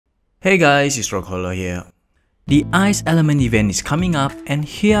Hey guys, it's Rockhollow here. The Ice Element event is coming up and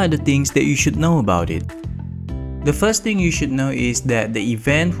here are the things that you should know about it. The first thing you should know is that the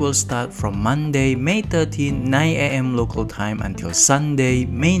event will start from Monday, May 13, 9 AM local time until Sunday,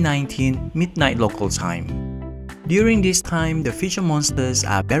 May 19, midnight local time. During this time, the feature monsters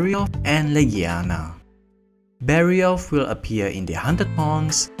are Barioth and Legiana. Barioth will appear in the Hunter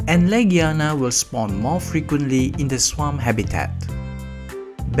Thorns and Legiana will spawn more frequently in the swamp habitat.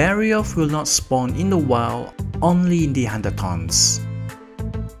 Barioth will not spawn in the wild, only in the Hunter Thorns.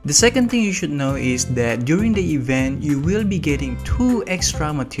 The second thing you should know is that during the event, you will be getting 2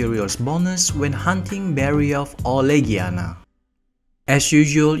 extra materials bonus when hunting Barioth or Legiana. As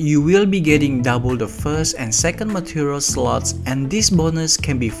usual, you will be getting double the first and second material slots, and this bonus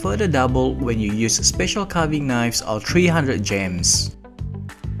can be further doubled when you use special carving knives or 300 gems.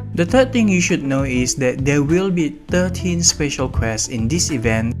 The third thing you should know is that there will be 13 special quests in this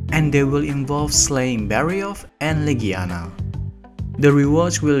event and they will involve slaying Barioth and Legiana. The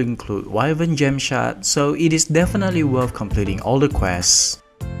rewards will include Wyvern Gem Shard, so it is definitely worth completing all the quests.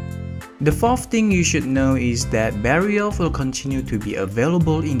 The fourth thing you should know is that Barioth will continue to be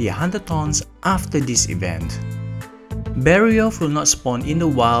available in the Hunter Thorns after this event. Barioth will not spawn in the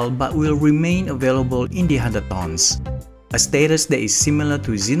wild but will remain available in the Hunter Thorns, a status that is similar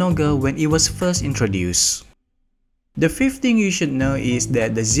to Zinogre when it was first introduced. The fifth thing you should know is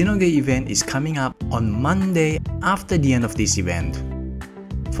that the Zinogre event is coming up on Monday after the end of this event.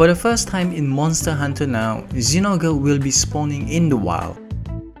 For the first time in Monster Hunter now, Zinogre will be spawning in the wild.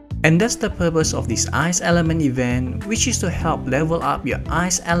 And that's the purpose of this Ice Element event, which is to help level up your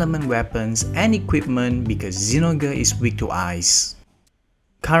Ice Element weapons and equipment because Zinogre is weak to ice.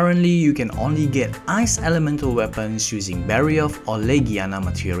 Currently, you can only get Ice Elemental weapons using Barioth or Legiana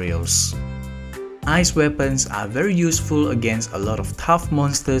materials. Ice weapons are very useful against a lot of tough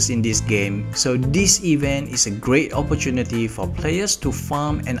monsters in this game, so this event is a great opportunity for players to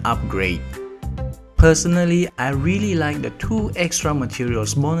farm and upgrade. Personally, I really like the 2 extra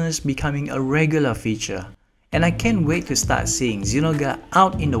materials bonus becoming a regular feature, and I can't wait to start seeing Zinogre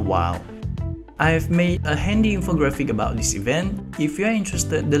out in the wild. I have made a handy infographic about this event. If you are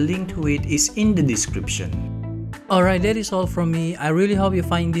interested, the link to it is in the description. Alright, that is all from me. I really hope you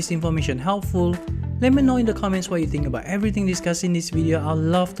find this information helpful. Let me know in the comments what you think about everything discussed in this video. I'd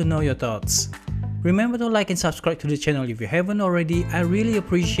love to know your thoughts. Remember to like and subscribe to the channel if you haven't already. I really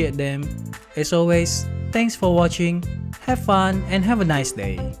appreciate them. As always, thanks for watching, have fun and have a nice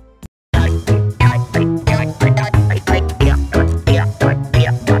day.